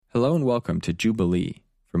Hello and welcome to Jubilee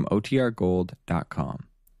from OTRGold.com.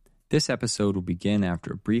 This episode will begin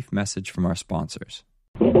after a brief message from our sponsors.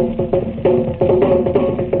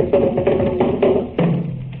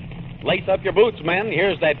 Lace up your boots, men.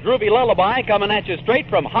 Here's that groovy lullaby coming at you straight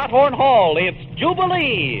from Hot Horn Hall. It's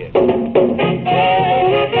Jubilee.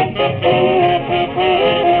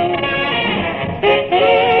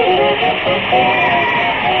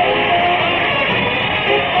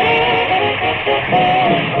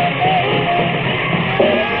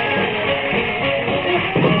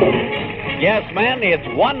 Yes, men, it's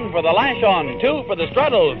 1 for the lash-on, 2 for the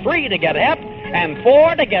struttle, 3 to get hep, and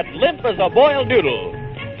 4 to get limp as a boiled doodle.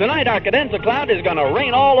 Tonight, our cadenza cloud is going to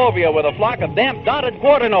rain all over you with a flock of damp dotted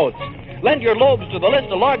quarter notes. Lend your lobes to the list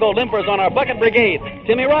of Largo limpers on our bucket brigade.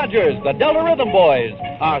 Timmy Rogers, the Delta Rhythm Boys,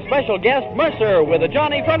 our special guest Mercer with a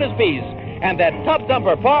Johnny frontispiece, and that top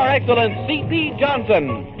dumper par excellence C.P.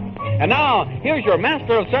 Johnson. And now, here's your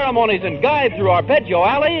master of ceremonies and guide through Arpeggio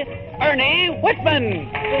Alley, Ernie Whitman.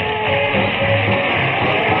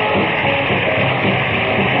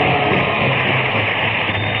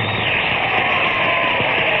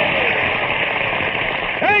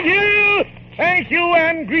 Thank you,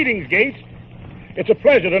 and greetings, Gates. It's a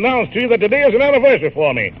pleasure to announce to you that today is an anniversary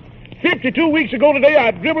for me. 52 weeks ago today,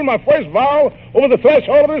 I dribbled my first vow over the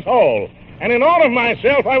threshold of this hall. And in honor of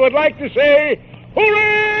myself, I would like to say,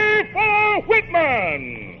 hooray for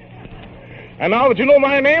Whitman! And now that you know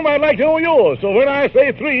my name, I'd like to know yours. So when I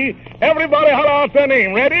say 3, everybody holler out their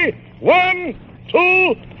name. Ready? 1,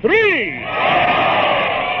 2, 3.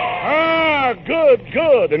 Ah, good.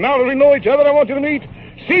 And now that we know each other, I want you to meet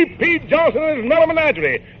C.P. Johnson and his mellow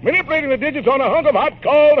menagerie, manipulating the digits on a hunk of hot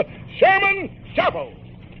called Sherman Shuffle.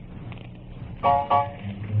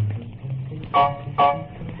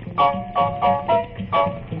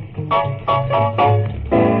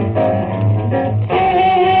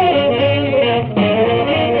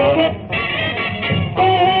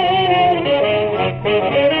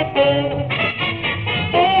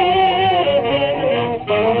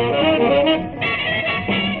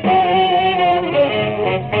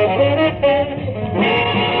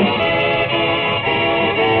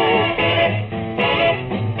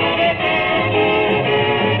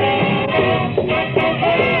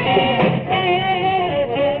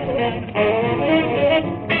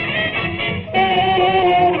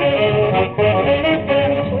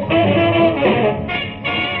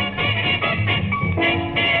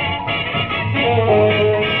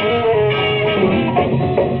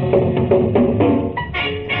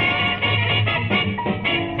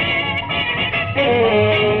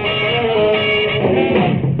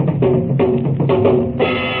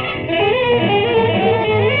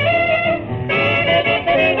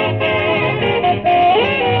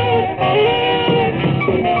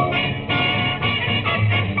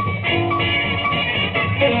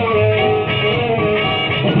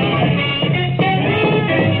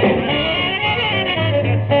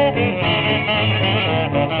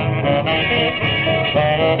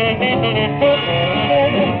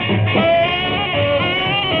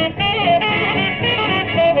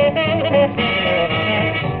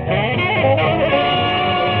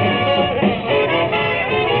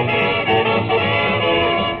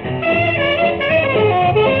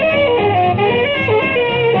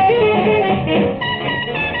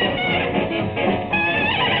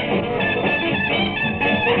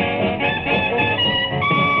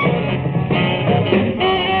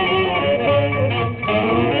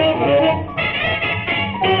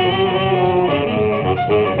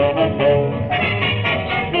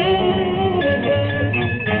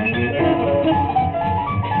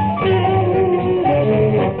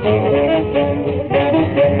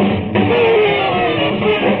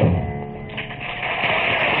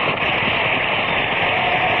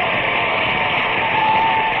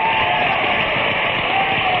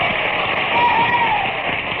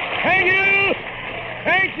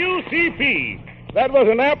 That was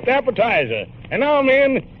an apt appetizer. And now,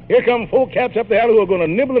 men, here come 4 cats up the alley who are going to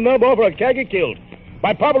nibble the nub off a khaki kilt.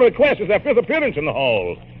 By popular request, it's their 5th appearance in the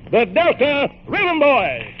hall. The Delta Rhythm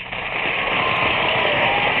Boys.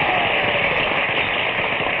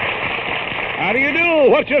 How do you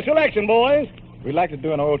do? What's your selection, boys? We'd like to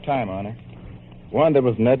do an old time, Honor. One that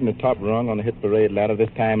was net in the top rung on the hit parade ladder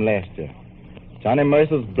this time last year. Johnny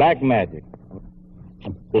Mercer's Black Magic.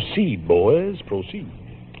 Proceed, boys, proceed.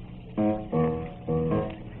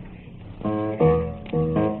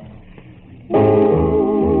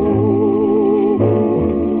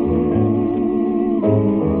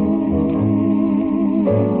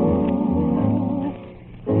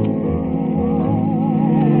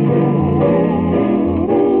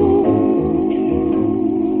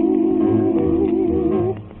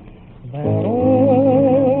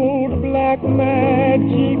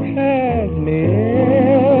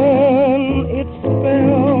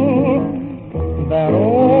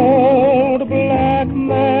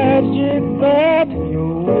 magic that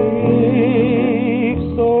you weave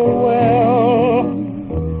so well.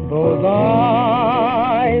 Those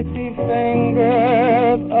icy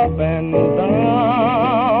fingers up and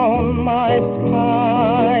down my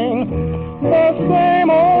spine. The same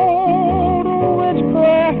old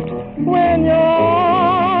witchcraft when your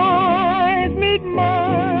eyes meet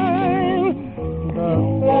mine. The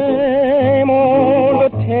same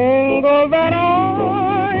old tingle that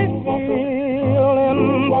I feel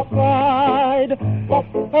inside.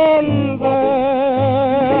 And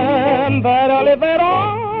then that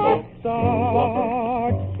elevator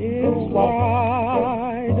start is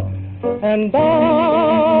wide. And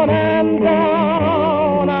down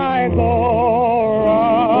I go,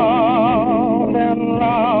 round and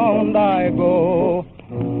round I go,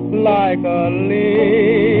 like a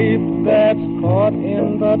leaf that's caught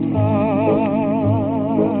in the tide.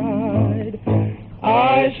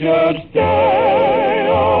 I should stay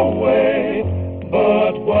away,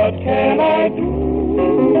 but what can I do?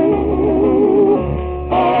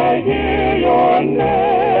 I hear your name,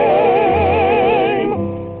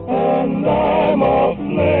 and I'm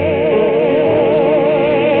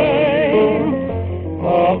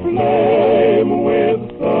aflame with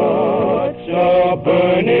such a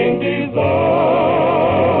burning desire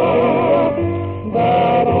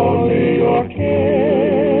that only your kiss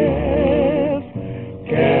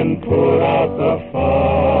can put out the fire.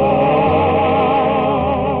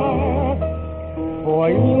 For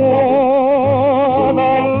you're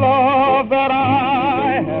the love that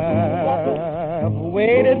I have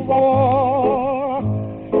waited for,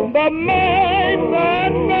 the mate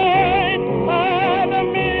that made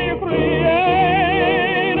me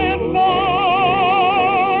created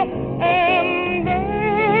for, and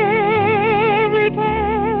every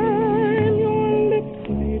time your lips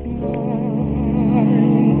meet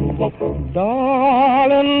mine,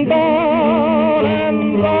 darling, down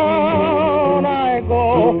and round I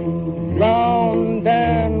go, round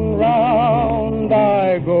and round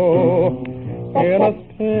I go, in a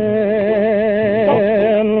spin,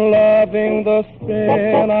 loving the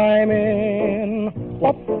spin I'm in,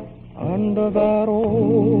 under that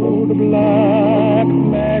old black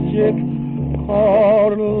magic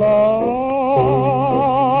called love.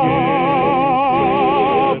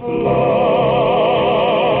 Love.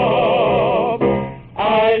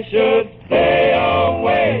 I should stay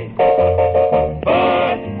away,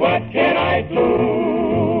 but what can I do?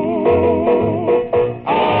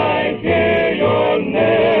 I hear your name,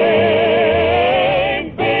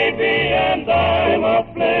 baby, and I'm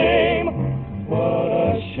aflame. What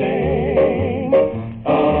a shame,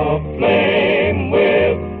 aflame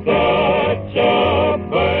with such a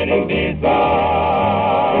burning desire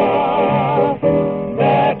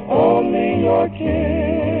that only your kiss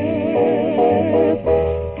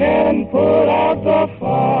can put out the fire.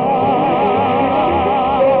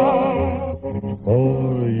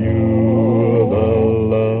 For you, the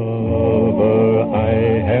lover I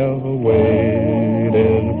have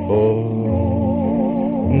waited for,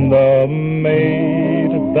 the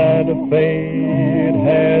mate that fate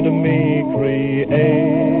had me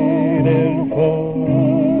created for,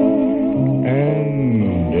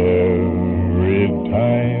 and every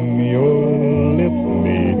time your lips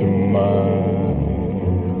meet mine,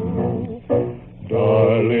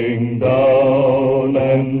 darling, down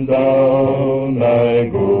and down I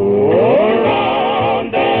go,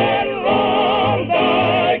 round and round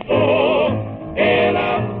I go, in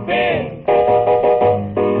a spin,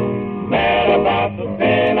 mad about the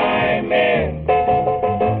spin I'm in,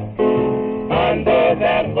 under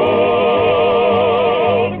that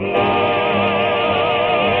old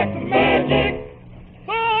black magic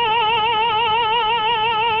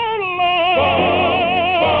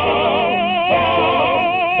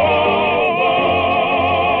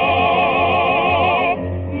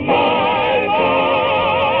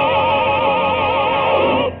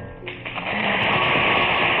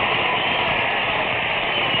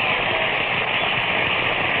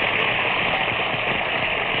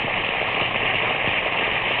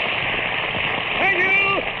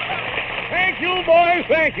Thank you, boys,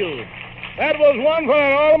 thank you. That was one for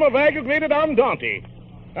an arm of aggravated Andante.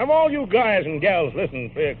 Now, all you guys and gals, listen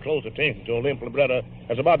pay close attention to a limp libretto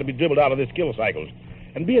that's about to be dribbled out of this kill cycles.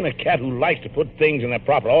 And being a cat who likes to put things in their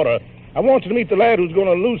proper order, I want you to meet the lad who's going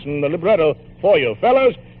to loosen the libretto for you.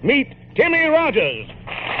 Fellas, meet Timmy Rogers.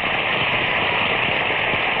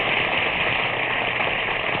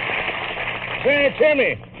 Say,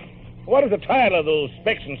 Timmy, what is the title of those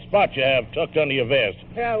specks and spots you have tucked under your vest?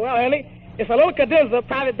 Yeah, well, Ellie, it's a little cadenza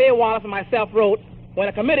Private Bay Wallace and myself wrote when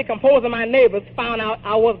a committee composed of my neighbors found out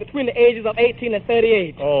I was between the ages of 18 and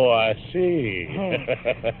 38. Oh, I see.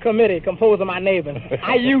 Committee composed of my neighbors.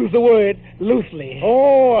 I use the word loosely.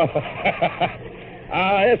 Oh,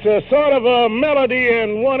 it's a sort of a melody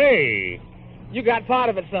in 1A. You got part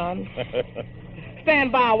of it, son.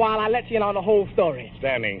 Stand by while I let you in on the whole story.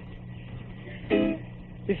 Standing.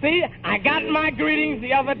 You see, I got my greetings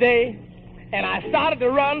the other day, and I started to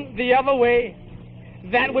run the other way.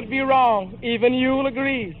 That would be wrong, even you'll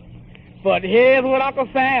agree. But here's what Uncle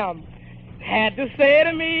Sam had to say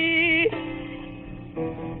to me.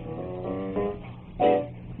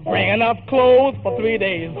 Bring enough clothes for 3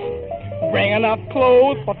 days. Bring enough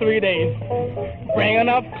clothes for 3 days. Bring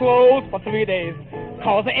enough clothes for 3 days.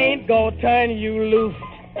 'Cause it ain't gonna turn you loose.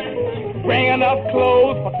 Bring enough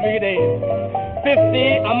clothes for 3 days.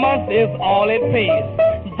 50 a month is all it pays.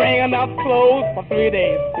 Bring enough clothes for 3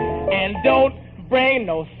 days. And don't bring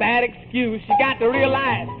no sad excuse. You got to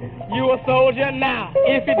realize you a soldier now.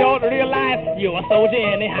 If you don't realize you a soldier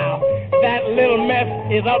anyhow, that little mess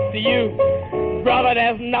is up to you. Brother,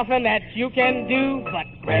 there's nothing that you can do but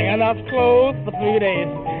bring enough clothes for 3 days.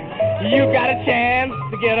 You got a chance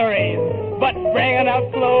to get a raise, but bring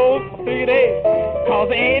enough clothes for 3 days, 'cause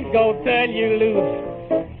it ain't gonna turn you loose.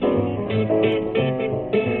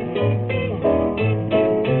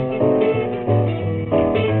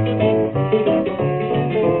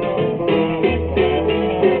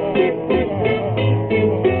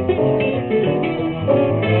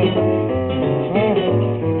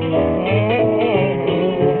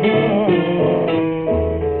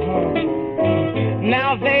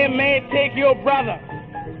 Now they may take your brother,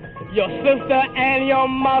 your sister and your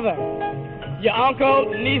mother, your uncle,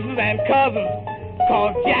 nieces and cousins,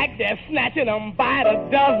 'cause Jack, they're snatching them by the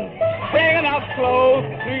dozen. Bring enough clothes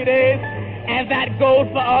for 3 days, and that goes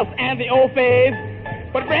for us and the old phase.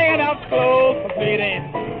 But bring enough clothes for 3 days,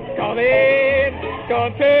 'cause it's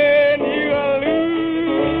gonna turn you loose.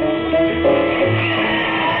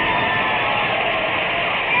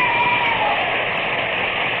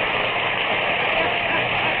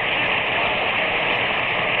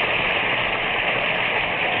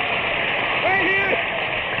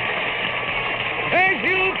 Thank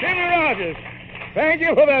you, Timmy Rogers. Thank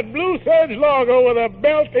you for that Blue Surge logo with a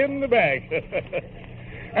belt in the back.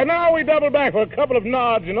 And now we double back for a couple of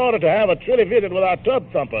nods in order to have a trilly visit with our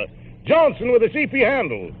tub thumper, Johnson with the CP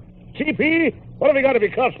handle. CP, what have we got to be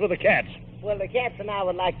cuffs for the cats? Well, the cats and I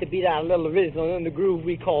would like to beat out a little original in the groove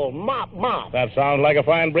we call Mop Mop. That sounds like a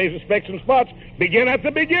fine brace of specs and spots. Begin at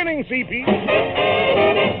the beginning, CP.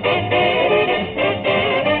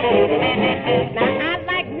 Now, I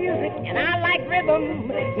like music and I like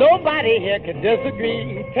rhythm. Nobody here can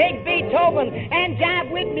disagree. Take Beethoven and jive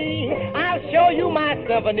with me. I'll show you my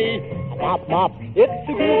symphony. Mop Mop, it's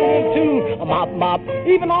a groovy tune. Mop Mop,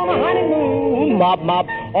 even on a honeymoon. Mop Mop,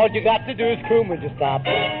 all you got to do is croon when you stop.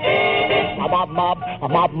 Mop Mop,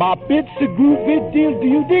 Mop, it's a groovy deal. Do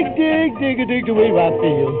you dig the way I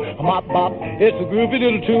feel? Mop Mop, it's a groovy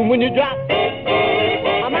little tune when you drop.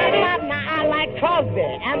 Mop Mop, now I like Crosby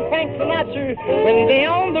and Frank Sinatra when they're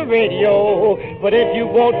on the radio. But if you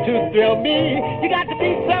want to thrill me, you got to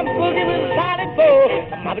beat some boogie with a solid bow.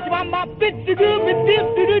 Mop Mop, it's a groovy deal.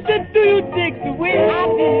 Do you dig the way I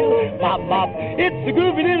feel? Mop Mop, it's a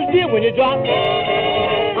groovy little deal when you drop.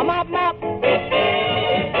 Mop Mop.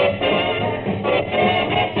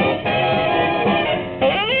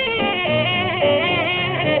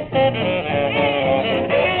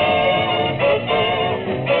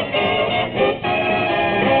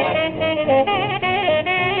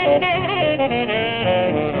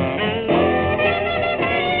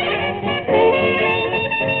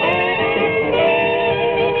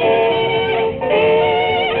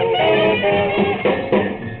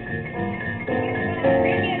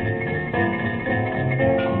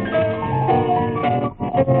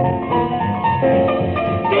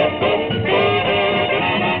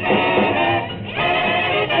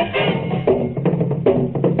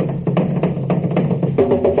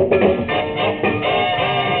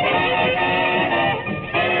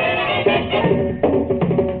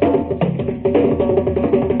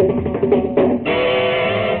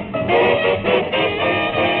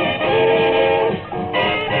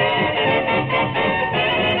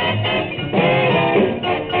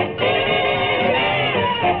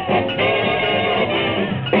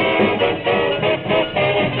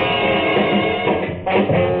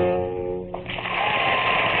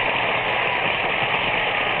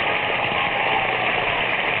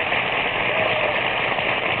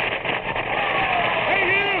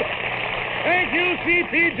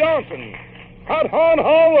 C.P. Johnson. Hot Horn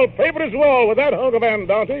Hall will paper his wall with that hunk of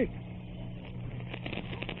Andante.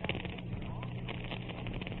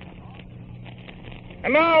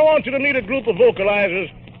 And now I want you to meet a group of vocalizers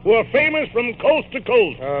who are famous from coast to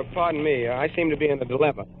coast. Pardon me. I seem to be in a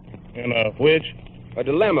dilemma. In a which? A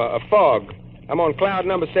dilemma, a fog. I'm on cloud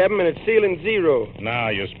number 7, and it's ceiling 0. Now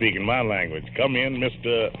you're speaking my language. Come in,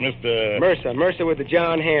 Mr. Mercer with the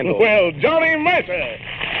John handle. Well, Johnny Mercer.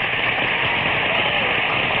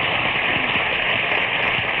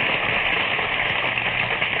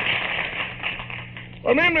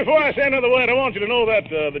 Well, ma'am, before I say another word, I want you to know that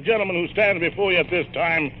the gentleman who stands before you at this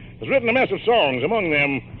time has written a mess of songs, among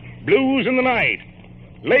them Blues in the Night,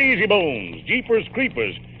 Lazy Bones, Jeepers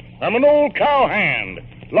Creepers, I'm an Old Cowhand,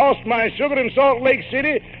 Lost My Sugar in Salt Lake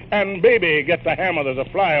City, and Baby, Get the Hammer, There's a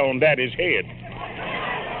Fly on Daddy's Head.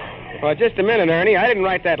 Well, just a minute, Ernie. I didn't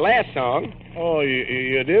write that last song. Oh,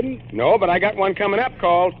 you didn't? No, but I got one coming up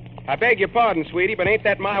called I Beg Your Pardon, Sweetie, but ain't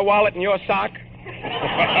that my wallet and your sock?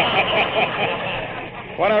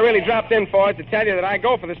 What I really dropped in for is to tell you that I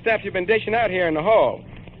go for the stuff you've been dishing out here in the hall.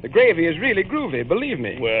 The gravy is really groovy, believe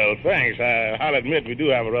me. Well, thanks. I'll admit we do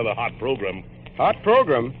have a rather hot program. Hot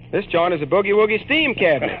program? This joint is a boogie-woogie steam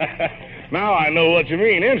cabinet. Now I know what you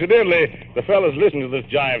mean. Incidentally, the fellas listening to this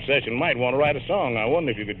jive session might want to write a song. I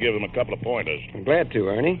wonder if you could give them a couple of pointers. I'm glad to,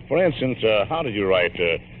 Ernie. For instance, how did you write,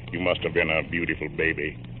 You Must Have Been a Beautiful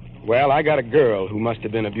Baby? Well, I got a girl who must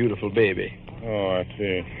have been a beautiful baby. Oh, I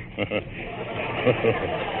see.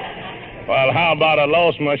 Well, how about I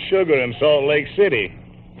Lost My Sugar in Salt Lake City?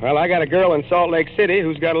 Well, I got a girl in Salt Lake City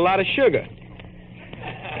who's got a lot of sugar.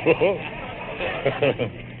 Well,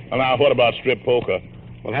 now, what about strip poker?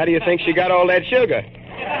 Well, how do you think she got all that sugar?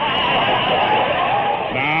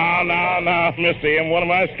 Now, Mr. M, one of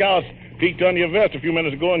my scouts peeked under your vest a few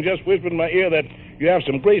minutes ago and just whispered in my ear that you have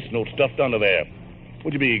some grace notes stuffed under there.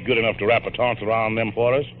 Would you be good enough to wrap a taunt around them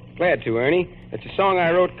for us? Glad to, Ernie. It's a song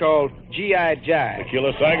I wrote called G.I. Jive. The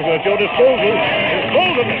killer cycles are at your disposal.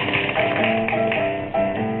 Dispose of them.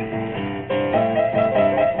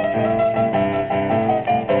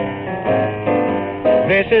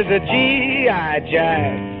 This is a G.I.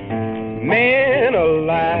 Jive, man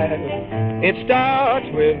alive. It starts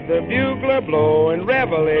with the bugler blowing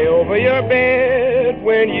reveille over your bed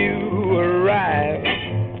when you arrive.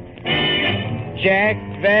 Jack,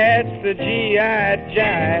 that's the G.I.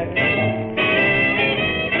 Jive.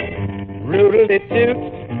 Roodle-de-toot,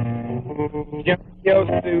 jump your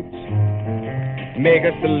suit, make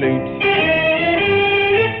a salute.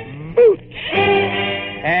 Boot.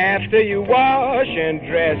 After you wash and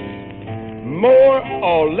dress, more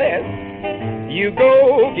or less, you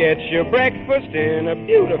go get your breakfast in a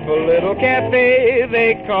beautiful little cafe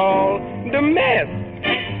they call the Mess.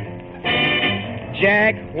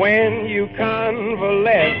 Jack, when you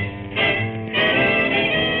convalesce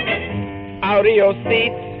out of your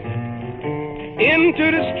seat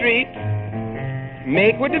into the street,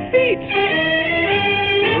 make with the feet.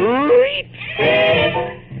 Reach.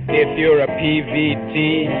 If you're a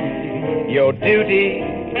PVT, your duty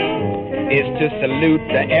is to salute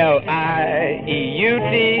the L-I-E-U-T.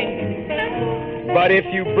 But if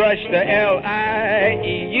you brush the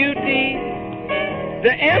L-I-E-U-T, the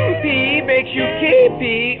MP makes you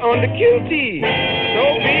KP on the QT.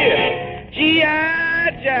 So be it. G.I.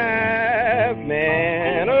 Jive,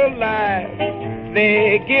 man alive.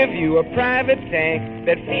 They give you a private tank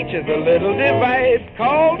that features a little device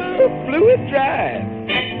called a fluid drive.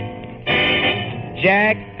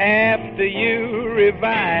 Jack, after you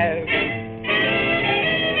revive,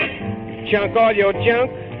 chunk all your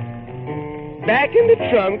junk back in the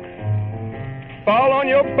trunk, fall on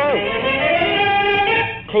your bunk,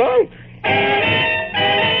 clunk.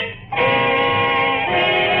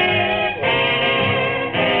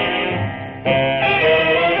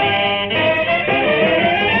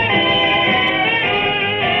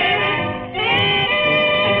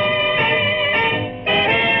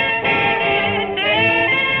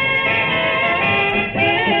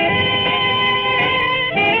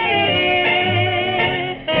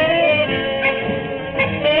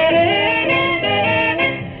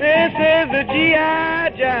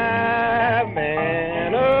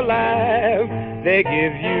 They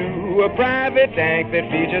give you a private tank that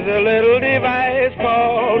features a little device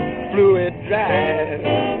called fluid drive.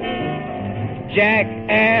 Jack,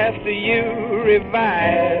 after you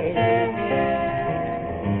revive,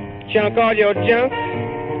 chunk all your junk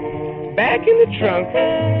back in the trunk,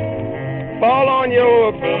 fall on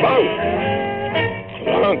your bunk,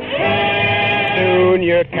 clunk. Soon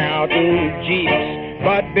you're counting Jeeps,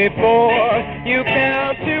 but before you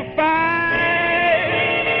count to 5,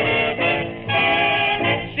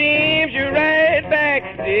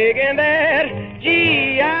 digging that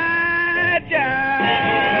G.I. Jive.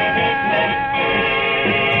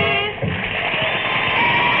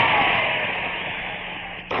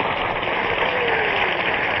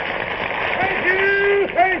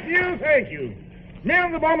 thank you. Men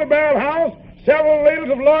of the Bomber Barrel House, several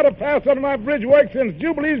ladies of Lord have passed under my bridge work since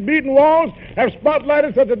Jubilee's beaten walls have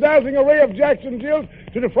spotlighted such a dazzling array of Jackson Jills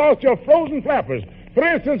to defrost your frozen flappers. For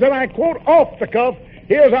instance, and I quote off the cuff,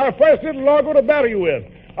 here's our first little logo to battle you with.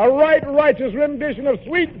 A right righteous rendition of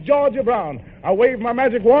Sweet Georgia Brown. I wave my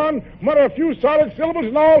magic wand, mutter a few solid syllables,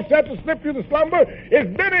 and all set to slip through the slumber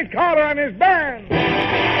is Benny Carter and his band.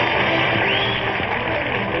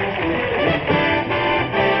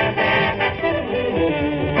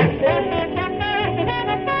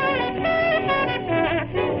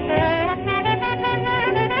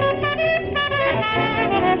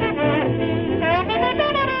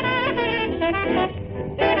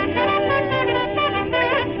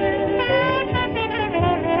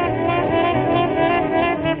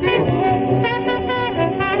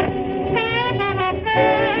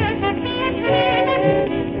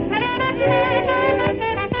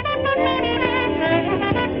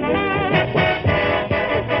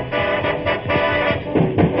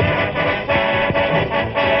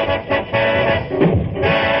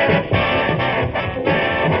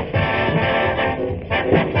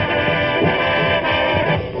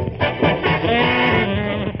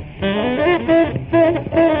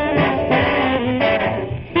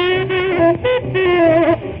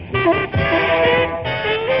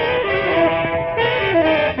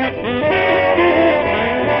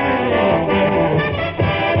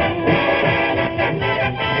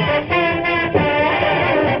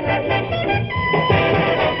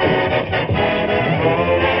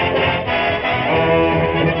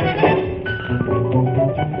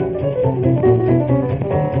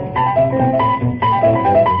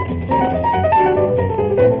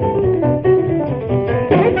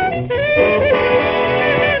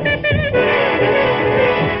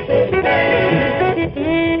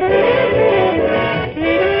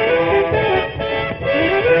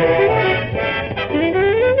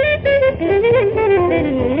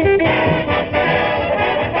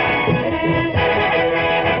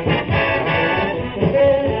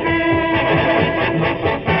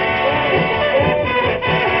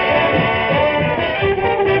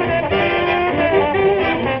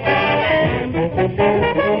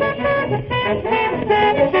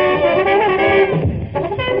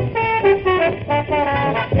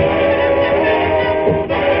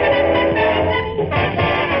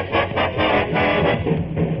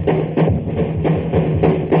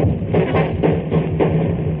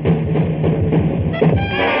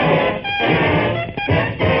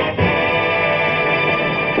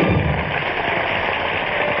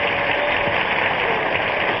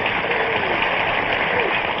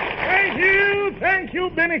 Thank you,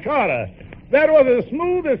 Benny Carter. That was as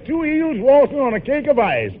smooth as two eels waltzing on a cake of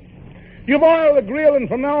ice. You've oiled the grill, and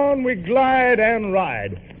from now on we glide and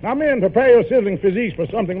ride. Now, men, prepare your sizzling physiques for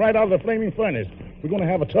something right out of the flaming furnace. We're going to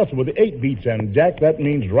have a tussle with the 8 beats, and, Jack, that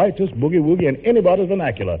means righteous boogie-woogie in anybody's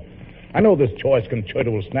vernacular. I know this choice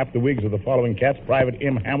concerto will snap the wigs of the following cats: Private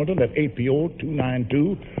M. Hamilton at APO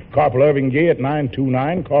 292, Corporal Irving Gay at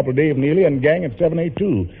 929, Corporal Dave Neely and gang at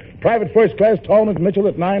 782, Private First Class Tallman Mitchell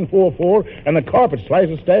at 944, and the Carpet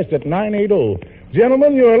Slicer stashed at 980.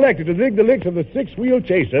 Gentlemen, you're elected to dig the licks of the six-wheel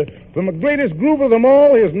chaser. From the greatest groove of them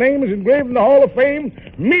all, his name is engraved in the Hall of Fame,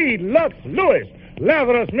 Meade Lux Lewis.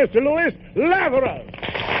 Lather us, Mr. Lewis, lather us.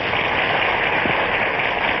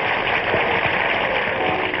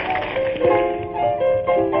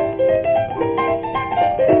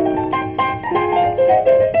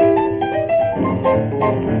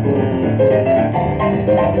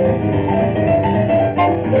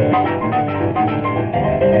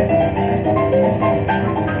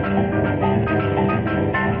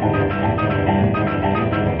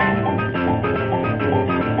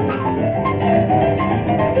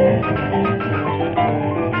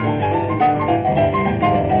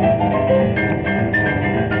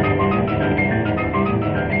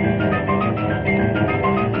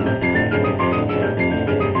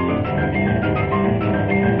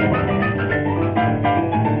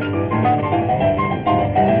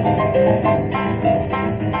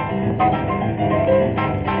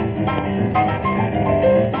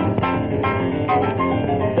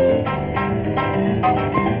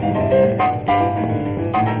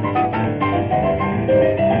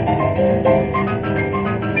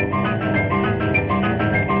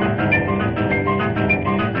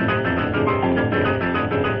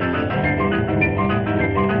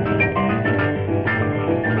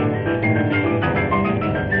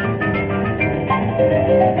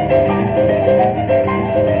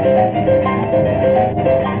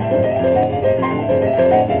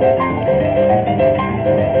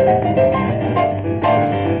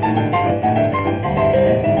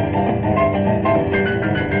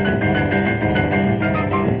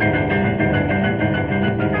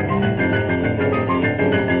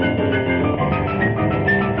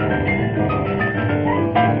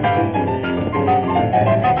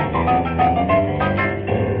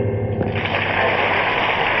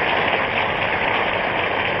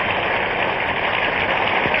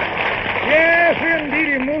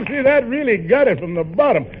 really got it from the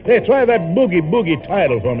bottom. Hey, try that boogie boogie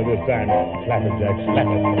title for me this time. Slap it, Jack, slap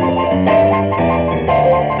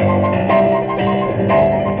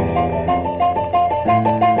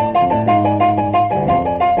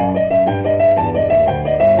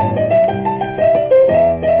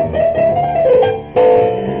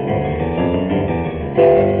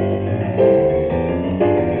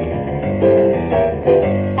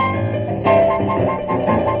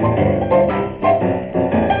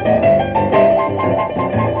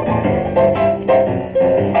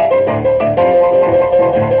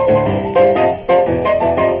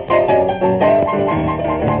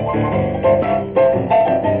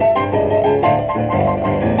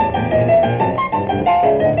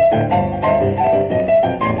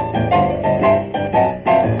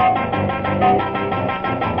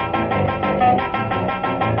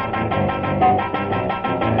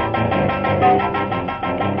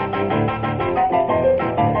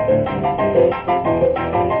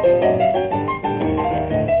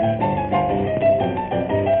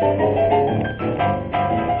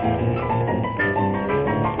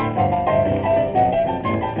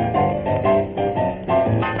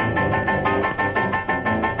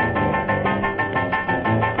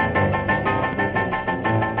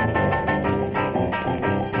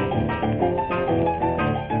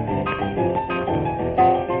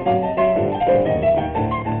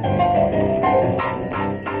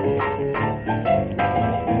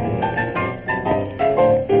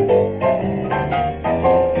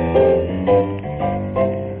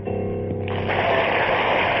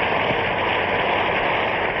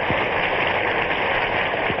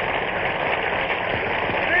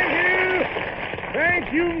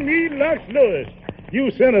You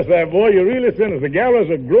sent us that, boy. You really sent us. The gallows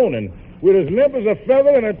are groaning. We're as limp as a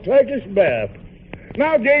feather in a Turkish bath.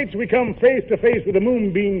 Now, Gates, we come face to face with the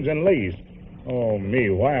moonbeams and lace. Oh, me,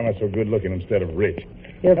 why am I so good-looking instead of rich?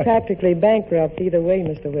 You're practically bankrupt either way,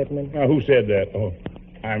 Mr. Whitman. Now, who said that? Oh,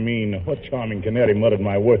 I mean, what charming canary muttered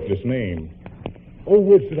my worthless name? Oh,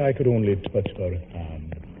 would that I could only touch her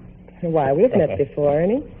hand. Why, we've met before,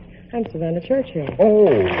 Ernie. I'm Savannah Churchill. Oh.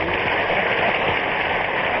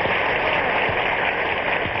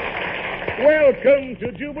 Welcome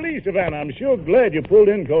to Jubilee, Savannah. I'm sure glad you pulled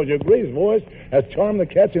in because your Grace voice has charmed the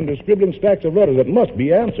cats into scribbling stacks of letters that must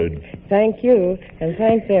be answered. Thank you, and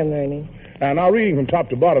thank them, Ernie. And now, reading from top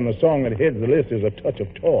to bottom, the song that heads the list is A Touch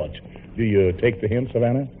of Torch. Do you take the hint,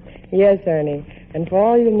 Savannah? Yes, Ernie. And for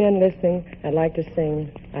all you men listening, I'd like to sing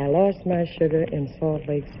I Lost My Sugar in Salt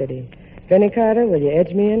Lake City. Benny Carter, will you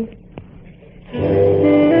edge me in?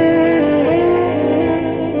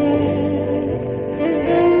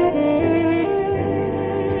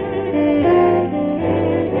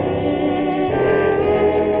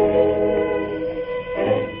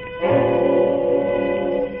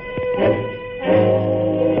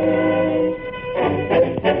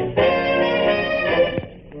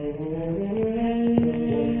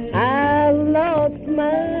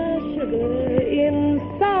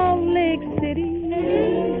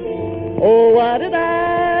 Why did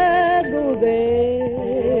I go there?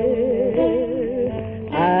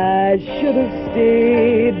 I should have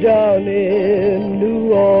stayed down in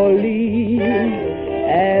New Orleans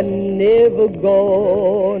and never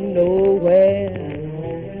gone nowhere.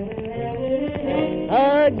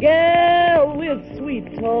 A girl with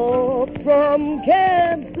sweet talk from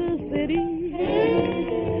Kansas City.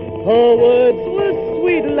 Her words were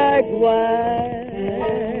sweet like wine.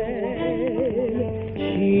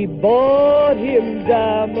 She bought him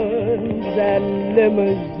diamonds and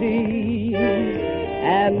limousines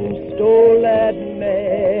and stole that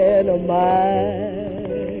man of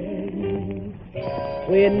mine.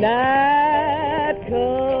 When night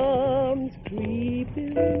comes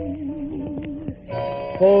creeping,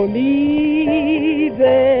 for me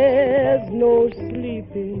there's no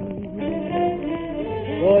sleeping.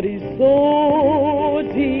 What he sows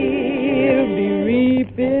he'll be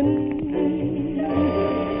reaping.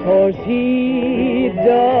 'Cause he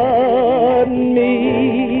done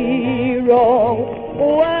me wrong.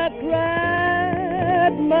 Oh, I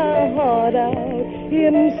cried my heart out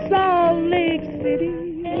in Salt Lake City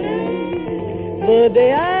the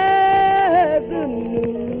day I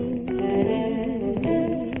knew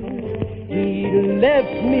he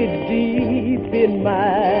left me deep in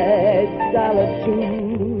my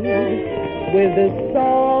solitude with the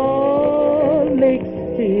Salt Lake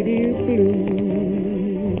City blues.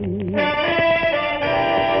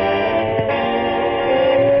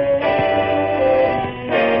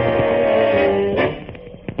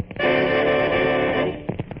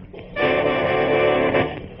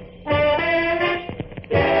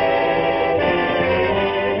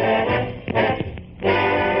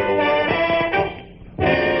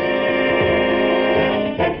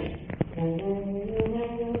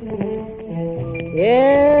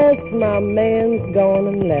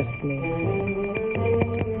 left me.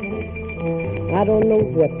 I don't know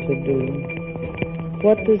what to do,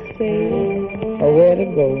 what to say, or where to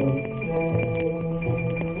go.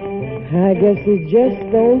 I guess he just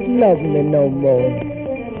don't love me no more.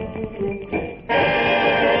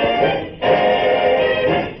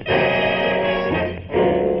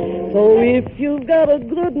 So if you've got a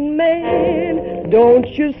good man, don't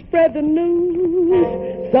you spread the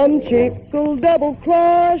news. Some chick will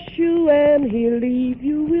double-cross you and he'll leave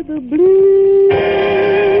you with the blues.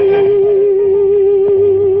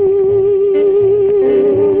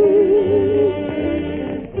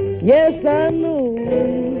 Yes, I know.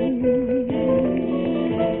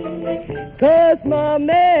 'Cause my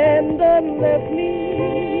man done left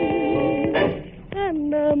me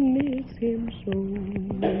and I miss him so.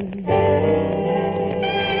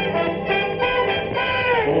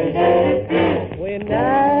 When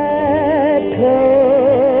night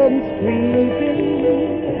comes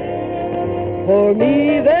creeping, for me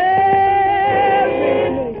there is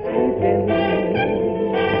no sleeping.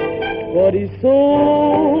 What he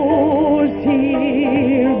sows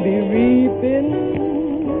he'll be reaping,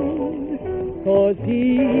 'cause he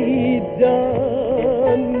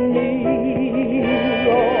done me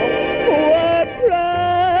wrong. What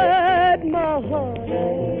cried my heart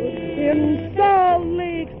in Salt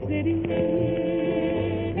Lake City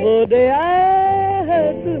the day I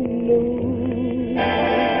had the news.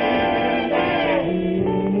 He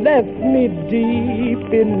left me deep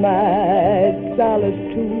in my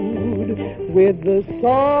solitude with the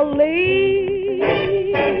Salt Lake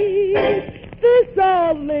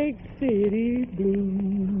City blues.